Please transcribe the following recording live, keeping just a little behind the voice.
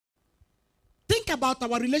about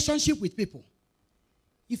our relationship with people.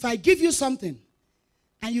 If I give you something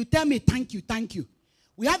and you tell me thank you, thank you.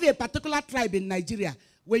 We have a particular tribe in Nigeria.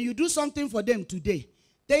 When you do something for them today,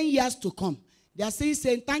 10 years to come, they are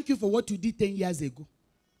saying thank you for what you did 10 years ago.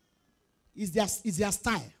 It's their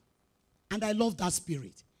style. And I love that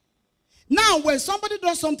spirit. Now, when somebody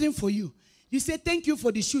does something for you, you say thank you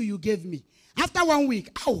for the shoe you gave me. After 1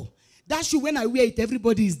 week, oh, that shoe, when I wear it,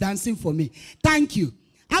 everybody is dancing for me. Thank you.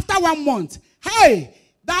 After 1 month, hey,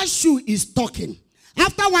 that shoe is talking.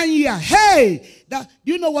 After 1 year, hey, do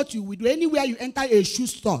you know what you will do? Anywhere you enter a shoe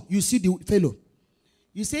store, you see the fellow.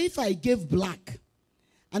 You say, if I gave black,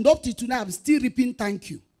 and up to tonight, I'm still reaping thank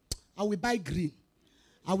you, I will buy green.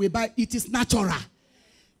 I will buy, it is natural.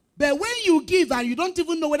 But when you give and you don't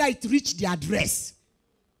even know whether it reached the address,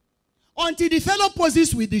 until the fellow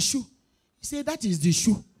poses with the shoe, you say, that is the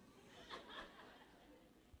shoe.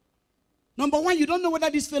 Number one, you don't know whether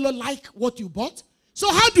this fellow like what you bought.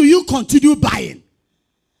 So how do you continue buying?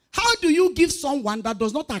 How do you give someone that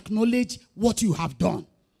does not acknowledge what you have done?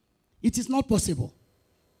 It is not possible.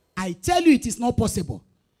 I tell you, it is not possible.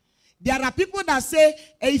 There are people that say,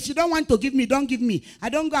 hey, if you don't want to give me, don't give me. I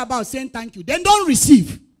don't go about saying thank you. Then don't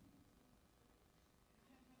receive.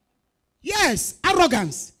 Yes,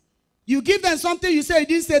 arrogance. You give them something, you say you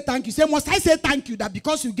didn't say thank you. Say, must I say thank you that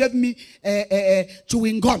because you gave me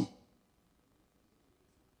chewing gum?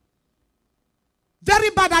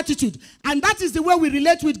 Very bad attitude. And that is the way we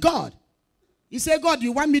relate with God. You say, God,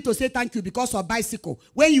 you want me to say thank you because of bicycle.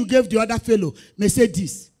 When you gave the other fellow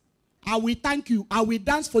Mercedes, I will thank you. I will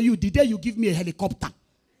dance for you the day you give me a helicopter.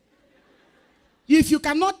 If you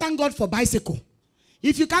cannot thank God for bicycle,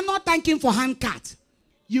 if you cannot thank him for handcart,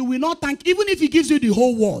 you will not thank, even if he gives you the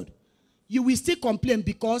whole world, you will still complain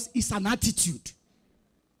because it's an attitude.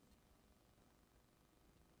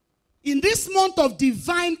 In this month of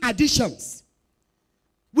divine additions,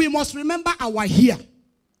 we must remember our here.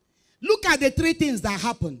 Look at the 3 things that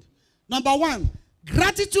happened. Number 1,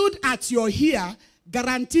 gratitude at your here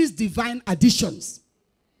guarantees divine additions.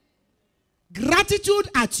 Gratitude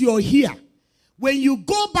at your here. When you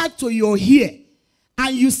go back to your here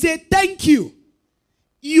and you say thank you,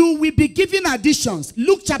 you will be given additions.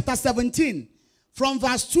 Luke chapter 17 from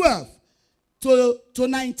verse 12 to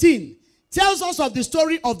 19 tells us of the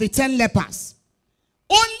story of the 10 lepers.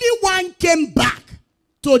 Only one came back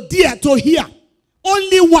to hear.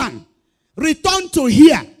 Only one returned to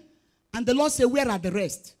hear. And the Lord said, where are the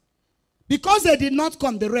rest? Because they did not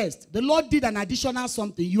come, the rest, the Lord did an additional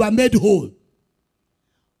something. You are made whole.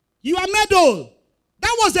 You are made whole.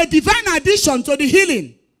 That was a divine addition to the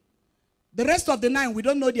healing. The rest of the 9, we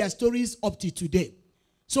don't know their stories up to today.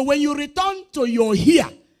 So when you return to your here,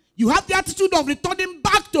 you have the attitude of returning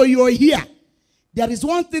back to your here. There is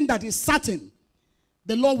one thing that is certain.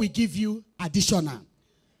 The Lord will give you additional.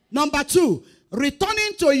 Number 2,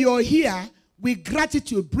 returning to your here with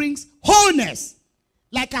gratitude brings wholeness.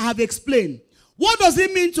 Like I have explained. What does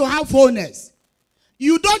it mean to have wholeness?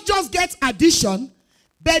 You don't just get addition,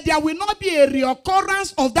 but there will not be a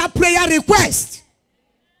reoccurrence of that prayer request.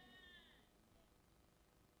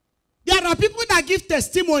 There are people that give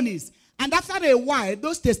testimonies, and after a while,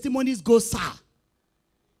 those testimonies go sour.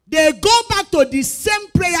 They go back to the same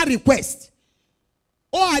prayer request.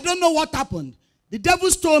 Oh, I don't know what happened. The devil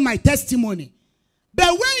stole my testimony.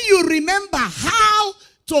 But when you remember how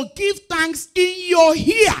to give thanks in your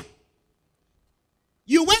here,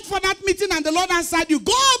 you went for that meeting and the Lord answered you,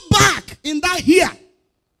 go back in that here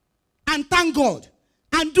and thank God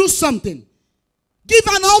and do something. Give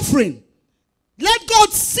an offering. Let God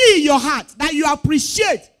see your heart, that you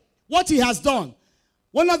appreciate what he has done.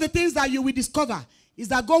 One of the things that you will discover is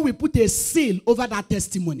that God will put a seal over that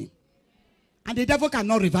testimony. And the devil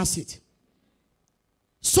cannot reverse it.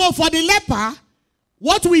 So for the leper,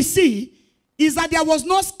 what we see is that there was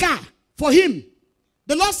no scar for him.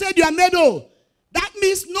 The Lord said you are made whole. That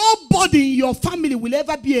means nobody in your family will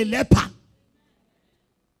ever be a leper.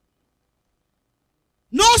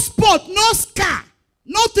 No spot, no scar,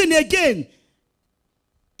 nothing again.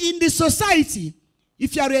 In the society,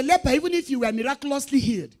 if you are a leper, even if you were miraculously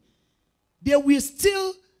healed, they will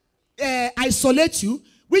still isolate you,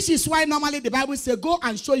 which is why normally the Bible says, go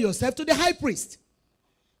and show yourself to the high priest.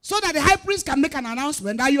 So that the high priest can make an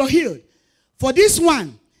announcement that you're healed. For this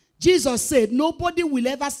one, Jesus said, nobody will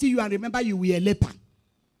ever see you and remember you were a leper.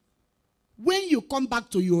 When you come back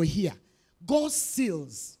to your here, God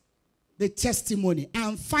seals the testimony.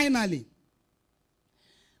 And finally,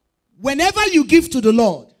 whenever you give to the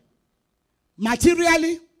Lord,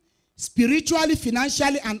 materially, spiritually,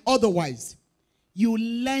 financially, and otherwise, you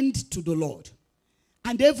lend to the Lord.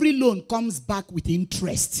 And every loan comes back with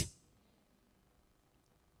interest.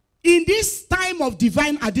 in this time of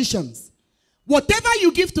divine additions, whatever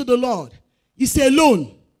you give to the Lord is a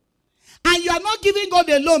loan. And you are not giving God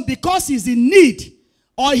a loan because he's in need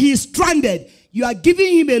or he's stranded. You are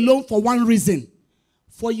giving him a loan for one reason.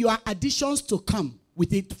 For your additions to come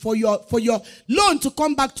with it. For your loan to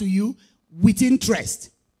come back to you with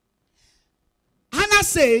interest. Hannah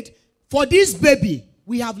said, for this baby,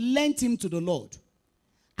 we have lent him to the Lord.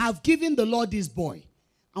 I've given the Lord this boy.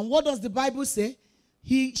 And what does the Bible say?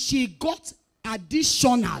 She got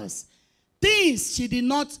additionals. Things she did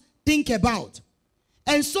not think about.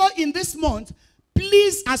 And so in this month,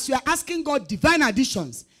 please, as you are asking God divine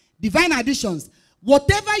additions,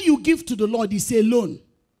 whatever you give to the Lord is a loan.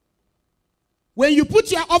 When you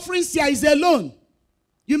put your offerings here, is a loan.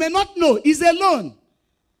 You may not know, it's a loan.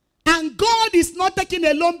 And God is not taking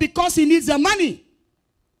a loan because he needs the money.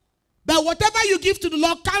 But whatever you give to the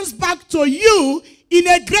Lord comes back to you in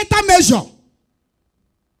a greater measure.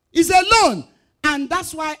 It's a loan. And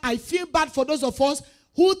that's why I feel bad for those of us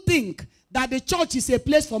who think that the church is a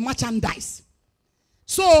place for merchandise.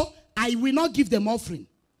 So, I will not give them offering.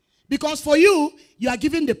 Because for you, you are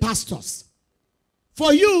giving the pastors.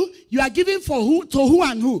 For you, you are giving for who, to who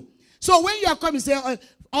and who. So, when you are coming and say,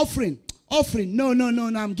 offering. No,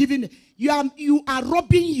 I'm giving. You are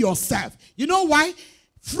robbing yourself. You know why?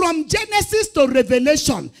 From Genesis to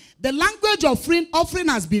Revelation, the language of offering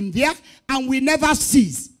has been there and we never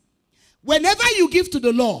cease. Whenever you give to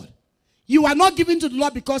the Lord, you are not giving to the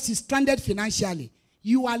Lord because he's stranded financially.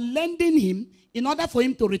 You are lending him in order for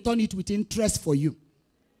him to return it with interest for you.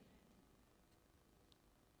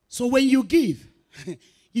 So when you give,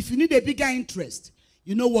 if you need a bigger interest,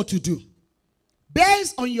 you know what to do.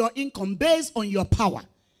 Based on your income, based on your power.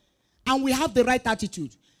 And we have the right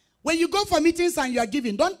attitude. When you go for meetings and you are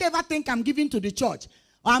giving, don't ever think I'm giving to the church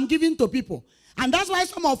or I'm giving to people. And that's why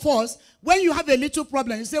some of us, when you have a little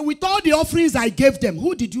problem, you say, with all the offerings I gave them,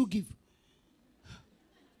 who did you give?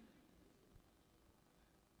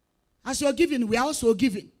 As you're giving, we are also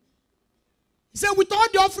giving. He said, with all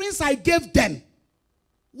the offerings I gave them,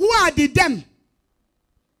 who are the them?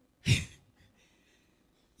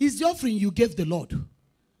 It's the offering you gave the Lord.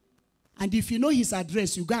 And if you know his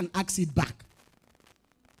address, you go and ask it back.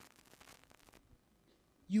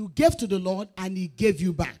 You gave to the Lord and he gave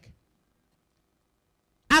you back.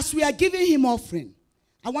 As we are giving him offering,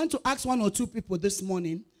 I want to ask one or two people this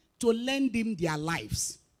morning to lend him their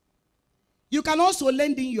lives. You can also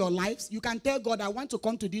lend in your lives. You can tell God, I want to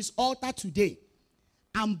come to this altar today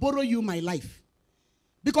and borrow you my life.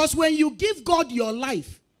 Because when you give God your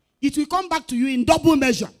life, it will come back to you in double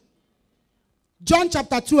measure. John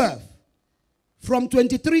chapter 12, from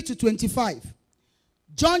 23 to 25.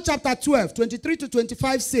 John chapter 12, 23 to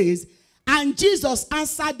 25 says, and Jesus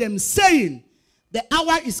answered them, saying, the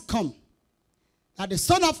hour is come, that the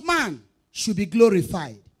Son of Man should be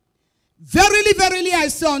glorified. Verily, verily, I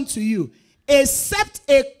say unto you, except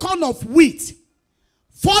a corn of wheat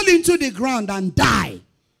fall into the ground and die,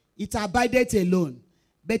 it abideth alone.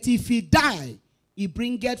 But if he die, he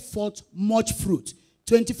bringeth forth much fruit.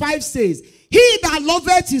 25 says, he that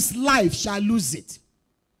loveth his life shall lose it.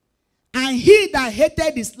 And he that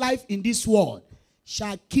hated his life in this world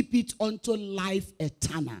shall keep it unto life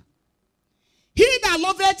eternal. He that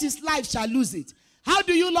loveth his life shall lose it. How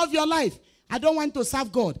do you love your life? I don't want to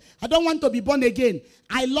serve God. I don't want to be born again.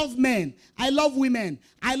 I love men. I love women.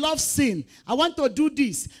 I love sin. I want to do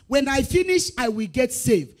this. When I finish, I will get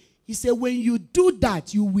saved. He said, when you do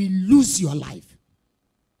that, you will lose your life.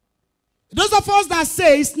 Those of us that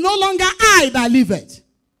say, it's no longer I that liveth,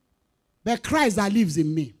 but Christ that lives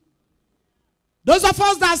in me. Those of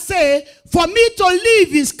us that say, for me to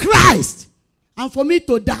live is Christ, and for me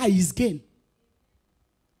to die is gain.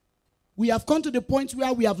 We have come to the point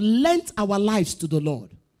where we have lent our lives to the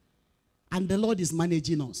Lord. And the Lord is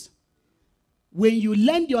managing us. When you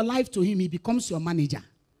lend your life to him, he becomes your manager.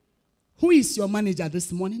 Who is your manager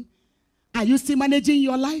this morning? Are you still managing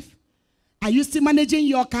your life? Are you still managing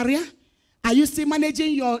your career? Are you still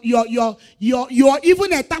managing your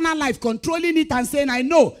even eternal life, controlling it and saying, I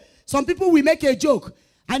know. Some people will make a joke.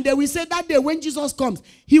 And they will say that day when Jesus comes,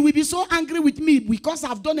 he will be so angry with me because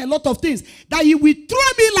I've done a lot of things that he will throw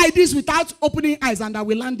me like this without opening eyes and I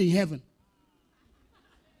will land in heaven.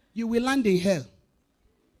 You will land in hell.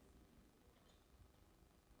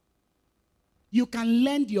 You can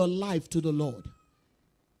lend your life to the Lord.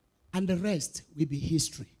 And the rest will be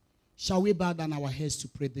history. Shall we bow down our heads to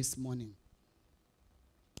pray this morning?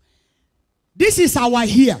 This is our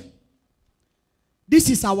here. This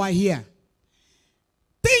is our here.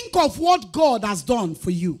 Think of what God has done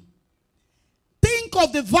for you. Think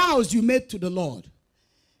of the vows you made to the Lord.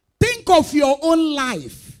 Think of your own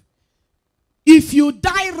life. If you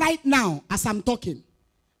die right now, as I'm talking,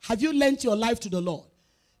 have you lent your life to the Lord?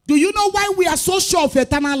 Do you know why we are so sure of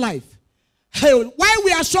eternal life? Why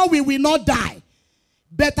we are sure we will not die,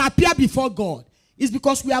 but appear before God? Is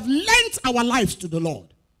because we have lent our lives to the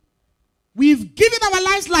Lord. We've given our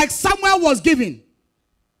lives like Samuel was given.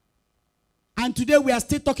 And today we are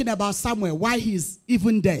still talking about Samuel, why he's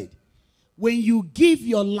even dead. When you give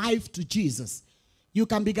your life to Jesus, you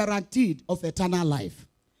can be guaranteed of eternal life.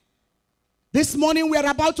 This morning we are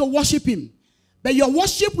about to worship him. But your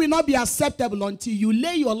worship will not be acceptable until you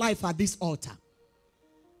lay your life at this altar.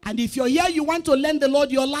 And if you're here, you want to lend the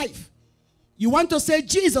Lord your life. You want to say,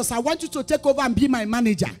 Jesus, I want you to take over and be my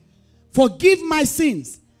manager. Forgive my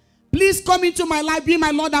sins. Please come into my life, be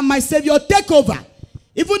my Lord and my Savior. Take over.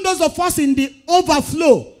 Even those of us in the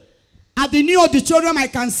overflow at the new auditorium, I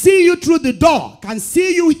can see you through the door. Can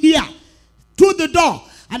see you here through the door.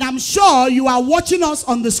 And I'm sure you are watching us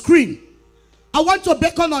on the screen. I want to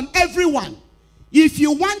beckon on everyone. If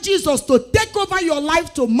you want Jesus to take over your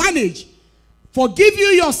life, to manage, forgive you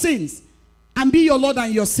your sins, and be your Lord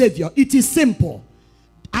and your Savior, it is simple.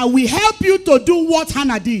 I will help you to do what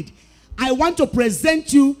Hannah did. I want to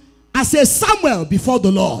present you as a Samuel before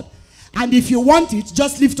the Lord. And if you want it,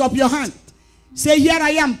 just lift up your hand. Say, here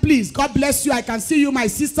I am, please. God bless you. I can see you, my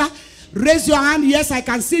sister. Raise your hand. Yes, I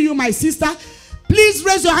can see you, my sister. Please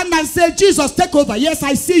raise your hand and say, Jesus, take over. Yes,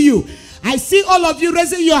 I see you. I see all of you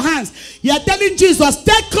raising your hands. You are telling Jesus,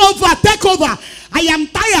 take over, take over. I am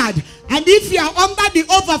tired. And if you are under the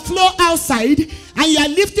overflow outside and you are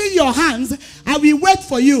lifting your hands, I will wait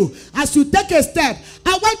for you. As you take a step,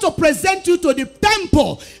 I want to present you to the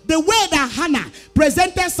temple, the way that Hannah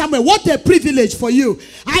presented Samuel. What a privilege for you.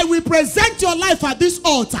 I will present your life at this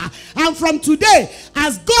altar. And from today,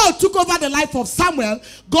 as God took over the life of Samuel,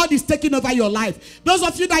 God is taking over your life. Those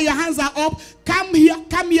of you that your hands are up, come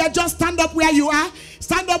here, just stand up where you are.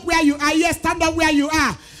 Stand up where you are. Yes, stand up where you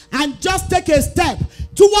are. And just take a step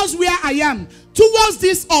towards where I am, towards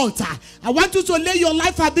this altar. I want you to lay your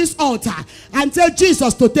life at this altar and tell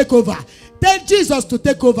Jesus to take over. Tell Jesus to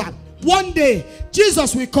take over. One day,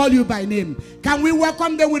 Jesus will call you by name. Can we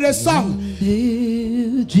welcome them with a song? One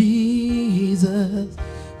day, Jesus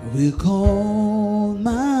will call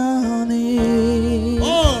my name.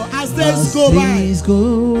 Oh, as days go by. Days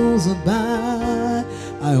goes by,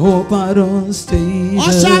 I hope I don't stay.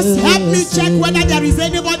 Ushers, help me check whether there is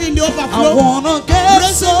anybody in the overflow. I wanna get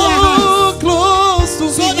so close to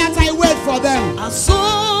so that I wait for them. Our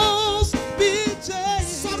souls be changed.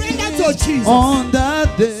 Surrender to Jesus. On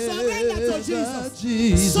that day, Surrender to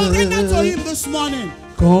Jesus. Surrender to him this morning.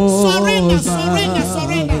 Surrender, surrender.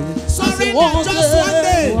 Just one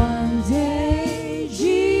day. One day,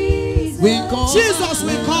 Jesus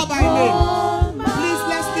will call by name. Please,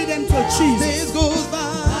 let's lead them to Jesus. Days goes by.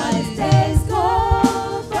 As days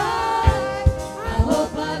go by, I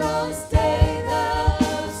hope I don't stay the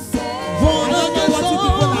same. Father,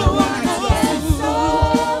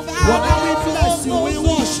 we bless you. We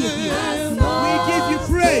worship you. We give you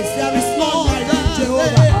praise. There is none like you,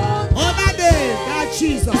 Jehovah. On that day, that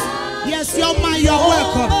Jesus. Yes, you're mine. You're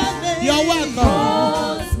welcome. You're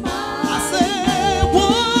welcome. I say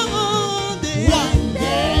one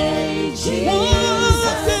day, Jesus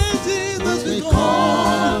will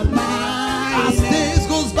call my as days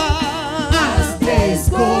goes by. As days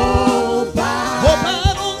go by, Hope I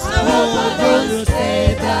don't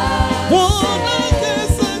stay I Wanna get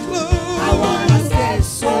so close. I wanna get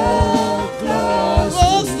so close.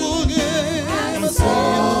 Close to Him. And so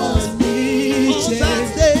be On changed. that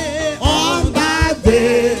day, On that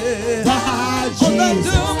day, that on that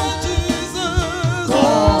Jesus. day when Jesus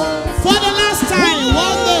For the last time,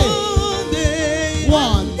 one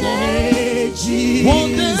day, Jesus.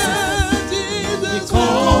 One day, Jesus will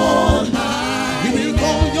call my name. He will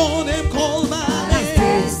call your name, call my name.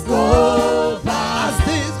 days go by, As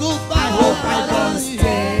days go by, I hope I don't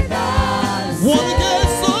stay the same. wanna get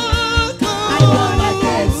so close. I wanna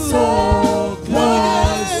get so Wanna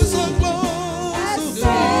get close. so close As to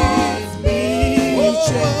Him. days be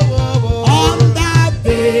changed. On that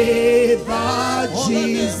day, that On that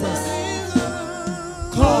Jesus. day,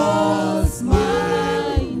 Jesus. Calls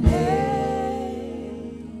my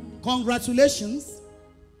name. Congratulations.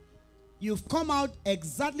 You've come out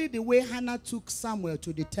exactly the way Hannah took Samuel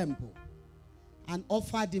to the temple and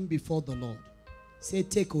offered him before the Lord. Say,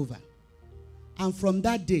 take over. And from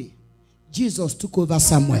that day, Jesus took over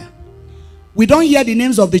Samuel. We don't hear the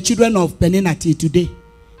names of the children of Peninnah till today.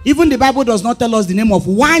 Even the Bible does not tell us the name of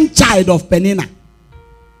one child of Peninnah,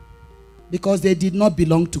 because they did not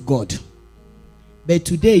belong to God. But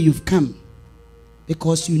today you've come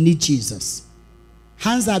because you need Jesus.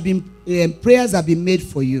 prayers have been made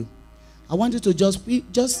for you. I want you to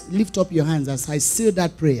just lift up your hands as I seal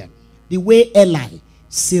that prayer, the way Eli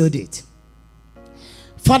sealed it.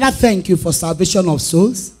 Father, thank you for salvation of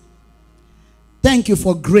souls. Thank you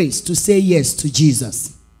for grace to say yes to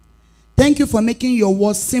Jesus. Thank you for making your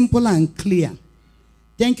word simple and clear.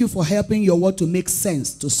 Thank you for helping your word to make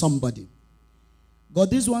sense to somebody. God,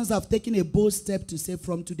 these ones have taken a bold step to say,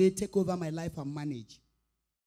 from today, take over my life and manage.